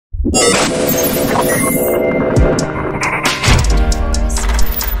Hello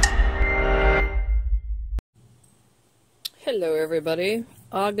everybody,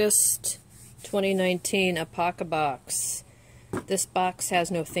 August 2019 Apocabox. This box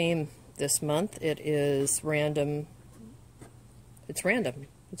has no theme this month. It is random. It's random.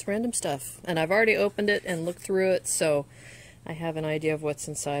 It's random stuff. And I've already opened it and looked through it, so I have an idea of what's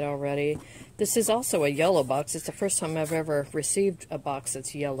inside already. This is also a yellow box. It's the first time I've ever received a box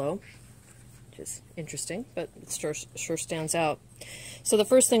that's yellow, which is interesting, but it sure stands out. So the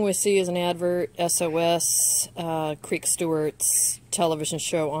first thing we see is an advert, SOS, Creek Stewart's television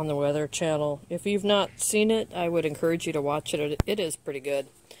show on the Weather Channel. If you've not seen it, I would encourage you to watch it. It is pretty good,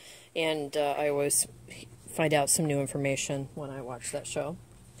 and I always find out some new information when I watch that show.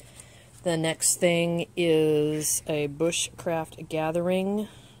 The next thing is a bushcraft gathering,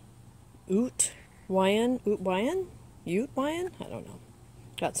 Ute Wyan? I don't know.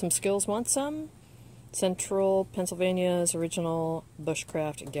 Got some skills, want some? Central Pennsylvania's original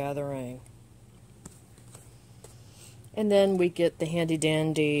bushcraft gathering. And then we get the handy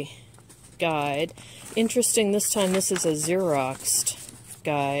dandy guide. Interesting, this time this is a Xeroxed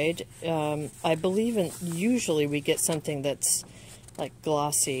guide. I believe usually we get something that's like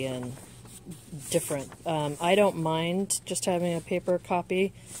glossy and different. I don't mind just having a paper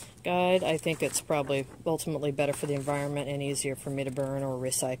copy guide. I think it's probably ultimately better for the environment and easier for me to burn or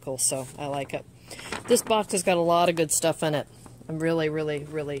recycle, so I like it. This box has got a lot of good stuff in it. I'm really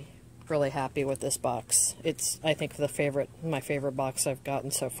happy with this box. It's, I think, my favorite box I've gotten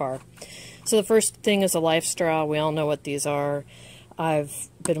so far. So the first thing is a Lifestraw. We all know what these are. I've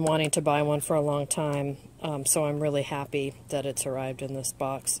been wanting to buy one for a long time, so I'm really happy that it's arrived in this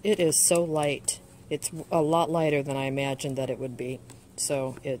box. It is so light. It's a lot lighter than I imagined that it would be.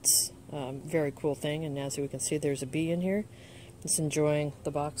 So it's a very cool thing, and as we can see, there's a bee in here. It's enjoying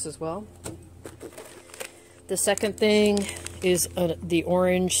the box as well. The second thing is the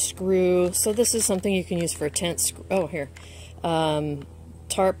orange screw. So this is something you can use for a tent. Oh, here.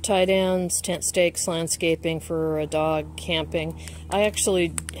 Tarp tie-downs, tent stakes, landscaping for a dog, camping. I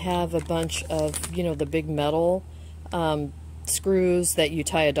actually have a bunch of, you know, the big metal screws that you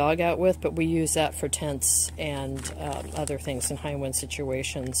tie a dog out with, but we use that for tents and other things in high wind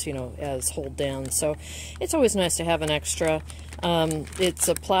situations, you know, as hold down. So it's always nice to have an extra. It's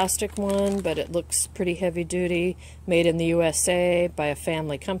a plastic one, but it looks pretty heavy duty, made in the USA by a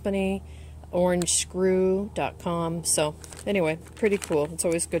family company, orangescrew.com. So anyway, pretty cool. It's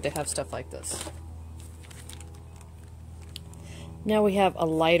always good to have stuff like this. Now we have a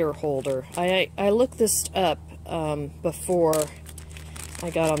lighter holder. I looked this up before I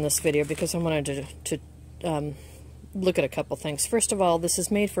got on this video because I wanted to look at a couple things. First of all, this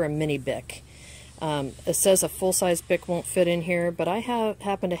is made for a mini Bic. It says a full-size Bic won't fit in here, but I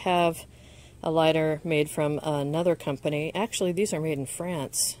happen to have a lighter made from another company. Actually, these are made in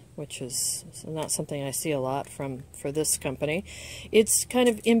France, which is not something I see a lot for this company. It's kind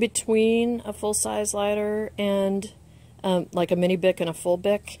of in between a full-size lighter and like a mini Bic and a full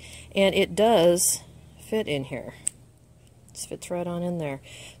Bic, and it does fit in here. It fits right on in there.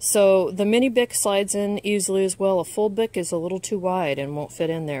 So the mini Bic slides in easily as well. A full Bic is a little too wide and won't fit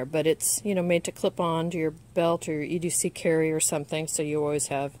in there, but it's, you know, made to clip on to your belt or your EDC carry or something, so you always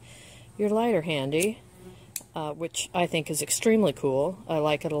have your lighter handy, which I think is extremely cool. I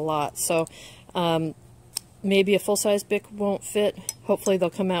like it a lot. So maybe a full-size Bic won't fit. Hopefully they'll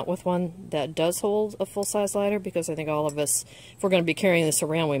come out with one that does hold a full-size lighter, because I think all of us, if we're going to be carrying this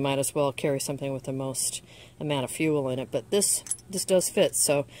around, we might as well carry something with the most amount of fuel in it. But this does fit,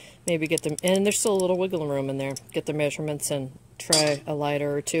 so maybe get them, and there's still a little wiggle room in there. Get the measurements and try a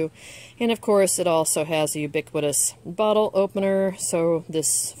lighter or two. And of course it also has a ubiquitous bottle opener, so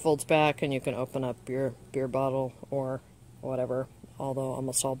this folds back and you can open up your beer bottle or whatever, although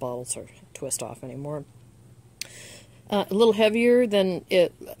almost all bottles are twist off anymore. A little heavier than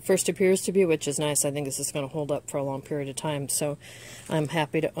it first appears to be, which is nice. I think this is going to hold up for a long period of time, so I'm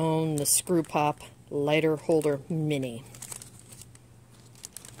happy to own the Screwpop Lighter Holder Mini.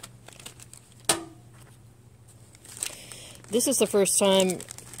 This is the first time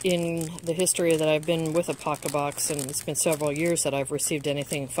in the history that I've been with Apocabox, and it's been several years, that I've received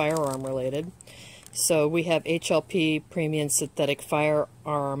anything firearm related. So we have HLP Premium Synthetic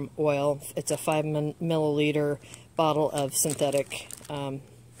Firearm Oil. It's a 5 milliliter bottle of synthetic gun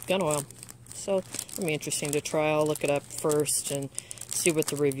oil. So it'll be interesting to try. I'll look it up first and see what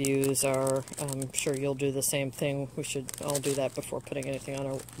the reviews are. I'm sure you'll do the same thing. We should all do that before putting anything on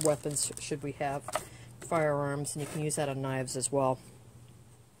our weapons, should we have firearms, and you can use that on knives as well.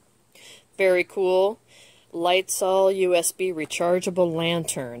 Very cool. Litezall USB rechargeable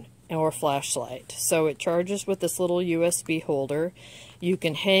lantern. or flashlight. So it charges with this little USB holder. You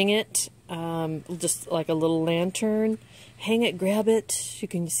can hang it just like a little lantern. Hang it, grab it. You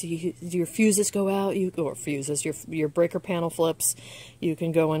can see your fuses go out. Your breaker panel flips. You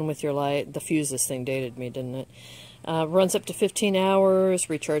can go in with your light. The fuses thing dated me, didn't it? Runs up to 15 hours,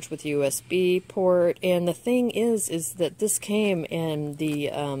 recharged with USB port. And the thing is that this came and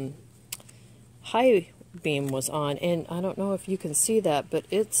the high beam was on. And I don't know if you can see that, but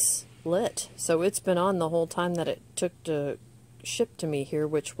it's lit. So it's been on the whole time that it took to ship to me here,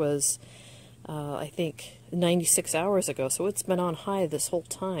 which was, I think, 96 hours ago. So it's been on high this whole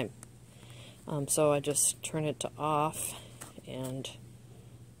time. So I just turn it to off, and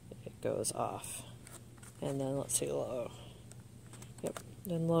it goes off. And then let's see, low. Yep,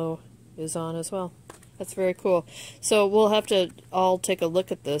 then low is on as well. That's very cool. So we'll have to all take a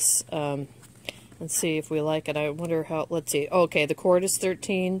look at this and see if we like it. I wonder how, let's see. Okay, the cord is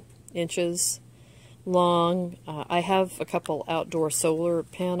 13 inches long. I have a couple outdoor solar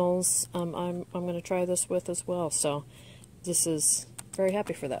panels I'm going to try this with as well. So this is very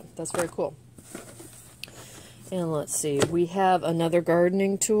happy for that. That's very cool. And let's see, we have another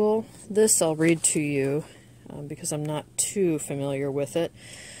gardening tool. This I'll read to you because I'm not too familiar with it.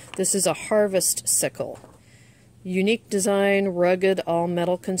 This is a harvest sickle. Unique design, rugged,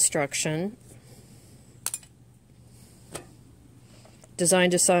 all-metal construction.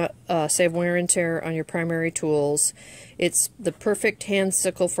 Designed to save wear and tear on your primary tools. It's the perfect hand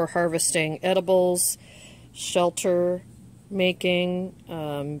sickle for harvesting edibles, shelter making,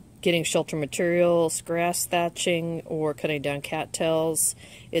 getting shelter materials, grass thatching, or cutting down cattails.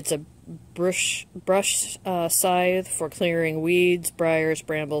 It's a brush scythe for clearing weeds, briars,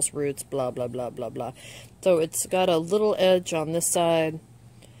 brambles, roots, blah, blah, blah, blah, blah. So it's got a little edge on this side,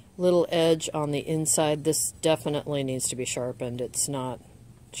 little edge on the inside. This definitely needs to be sharpened. It's not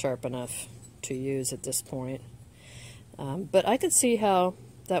sharp enough to use at this point. But I could see how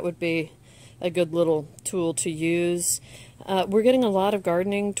that would be a good little tool to use. We're getting a lot of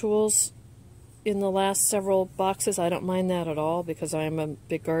gardening tools in the last several boxes. I don't mind that at all because I am a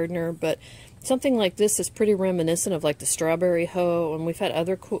big gardener, but something like this is pretty reminiscent of like the strawberry hoe, and we've had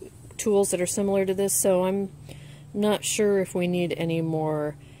other tools that are similar to this, so I'm not sure if we need any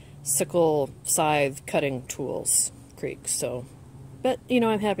more sickle scythe cutting tools, creeks. So, but you know,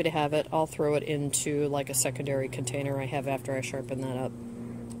 I'm happy to have it. I'll throw it into like a secondary container I have after I sharpen that up.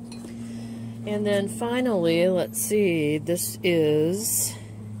 And then finally, let's see, this is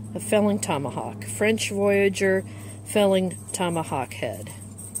a felling tomahawk, French Voyager Felling Tomahawk Head.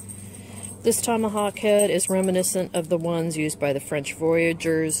 This tomahawk head is reminiscent of the ones used by the French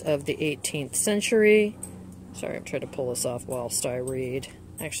voyagers of the 18th century. Sorry, I'm trying to pull this off whilst I read.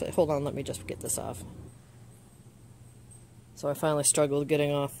 Actually, hold on, let me just get this off. So I finally struggled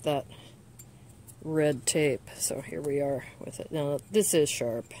getting off that red tape. So here we are with it. Now, this is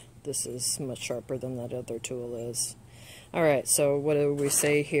sharp. This is much sharper than that other tool is. Alright, so what do we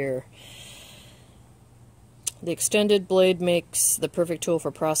say here? The extended blade makes the perfect tool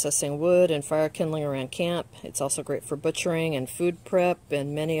for processing wood and fire kindling around camp. It's also great for butchering and food prep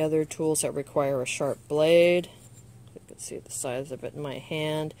and many other tools that require a sharp blade. You can see the size of it in my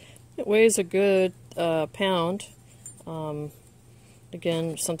hand. It weighs a good pound.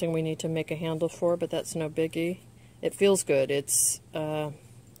 Again, something we need to make a handle for, but that's no biggie. It feels good. It's a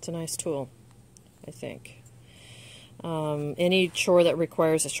nice tool, I think. Any chore that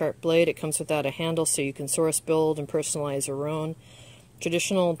requires a sharp blade, it comes without a handle, so you can source, build, and personalize your own.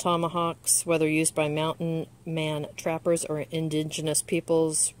 Traditional tomahawks, whether used by mountain man trappers or indigenous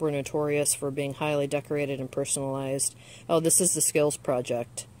peoples, were notorious for being highly decorated and personalized. Oh, this is the Skills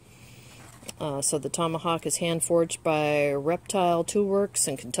Project. So the tomahawk is hand-forged by Reptile Toolworks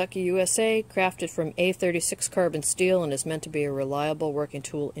in Kentucky, USA, crafted from A36 carbon steel, and is meant to be a reliable working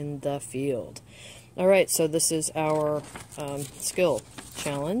tool in the field. Alright, so this is our skill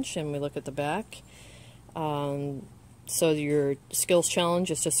challenge, and we look at the back. So your skills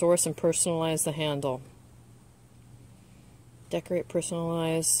challenge is to source and personalize the handle. Decorate,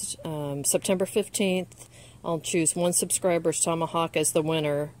 personalized. September 15th, I'll choose one subscriber's tomahawk as the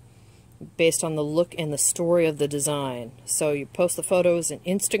winner based on the look and the story of the design. So you post the photos in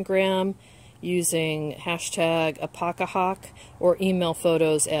Instagram using hashtag Apocabox, or email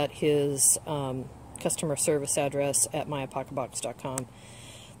photos at his customer service address at myapocabox.com.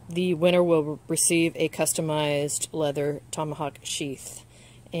 The winner will receive a customized leather tomahawk sheath.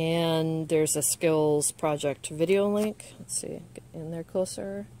 And there's a Skills Project video link. Let's see, get in there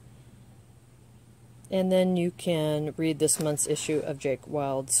closer. And then you can read this month's issue of Jake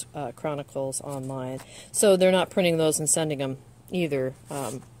Wild's Chronicles online. So they're not printing those and sending them either.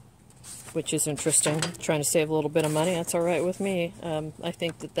 which is interesting. Trying to save a little bit of money, that's alright with me. I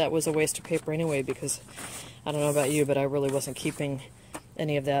think that was a waste of paper anyway, because I don't know about you, but I really wasn't keeping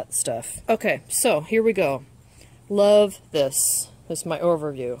any of that stuff. Okay, so here we go. Love this. This is my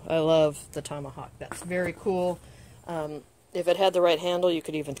overview. I love the Tomahawk. That's very cool. If it had the right handle, you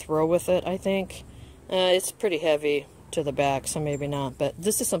could even throw with it, I think. It's pretty heavy to the back, so maybe not, but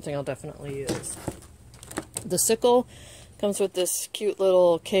this is something I'll definitely use. The Sickle comes with this cute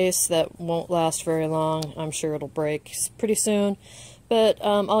little case that won't last very long. I'm sure it'll break pretty soon, but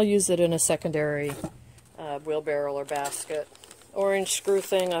I'll use it in a secondary wheelbarrow or basket. Orange screw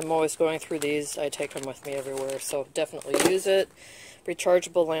thing, I'm always going through these. I take them with me everywhere, so definitely use it.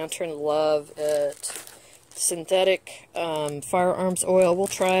 Rechargeable lantern, love it. Synthetic firearms oil, we'll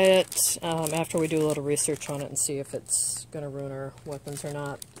try it after we do a little research on it and see if it's going to ruin our weapons or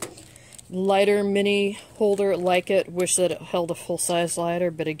not. Lighter mini holder, like it. Wish that it held a full-size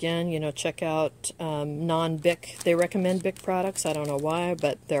lighter, but again, you know, check out non-Bic. They recommend Bic products. I don't know why,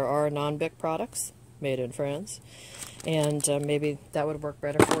 but there are non-Bic products made in France, and maybe that would work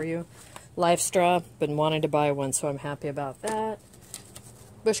better for you. Lifestraw, been wanting to buy one, so I'm happy about that.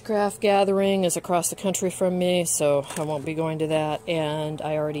 Bushcraft Gathering is across the country from me, so I won't be going to that, and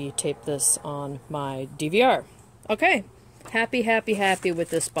I already taped this on my DVR. Okay, happy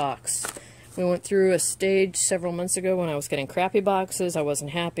with this box. We went through a stage several months ago when I was getting crappy boxes. I wasn't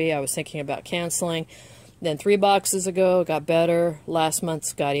happy. I was thinking about canceling. Then 3 boxes ago, got better. Last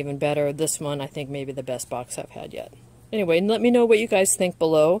month's got even better. This one, I think, maybe the best box I've had yet. Anyway, let me know what you guys think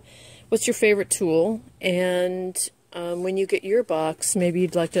below. What's your favorite tool? And when you get your box, maybe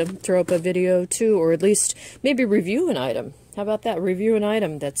you'd like to throw up a video too, or at least maybe review an item. How about that? Review an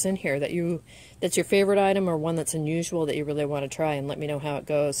item that's in here that's your favorite item, or one that's unusual that you really want to try, and let me know how it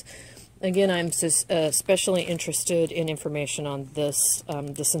goes. Again, I'm especially interested in information on this,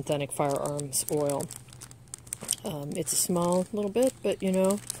 the synthetic firearms oil. It's a small little bit, but you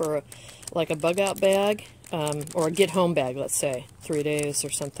know, for like a bug out bag, or a get home bag, let's say, 3 days or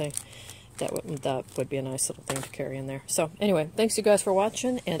something. That would be a nice little thing to carry in there. So anyway, thanks you guys for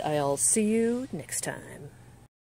watching, and I'll see you next time.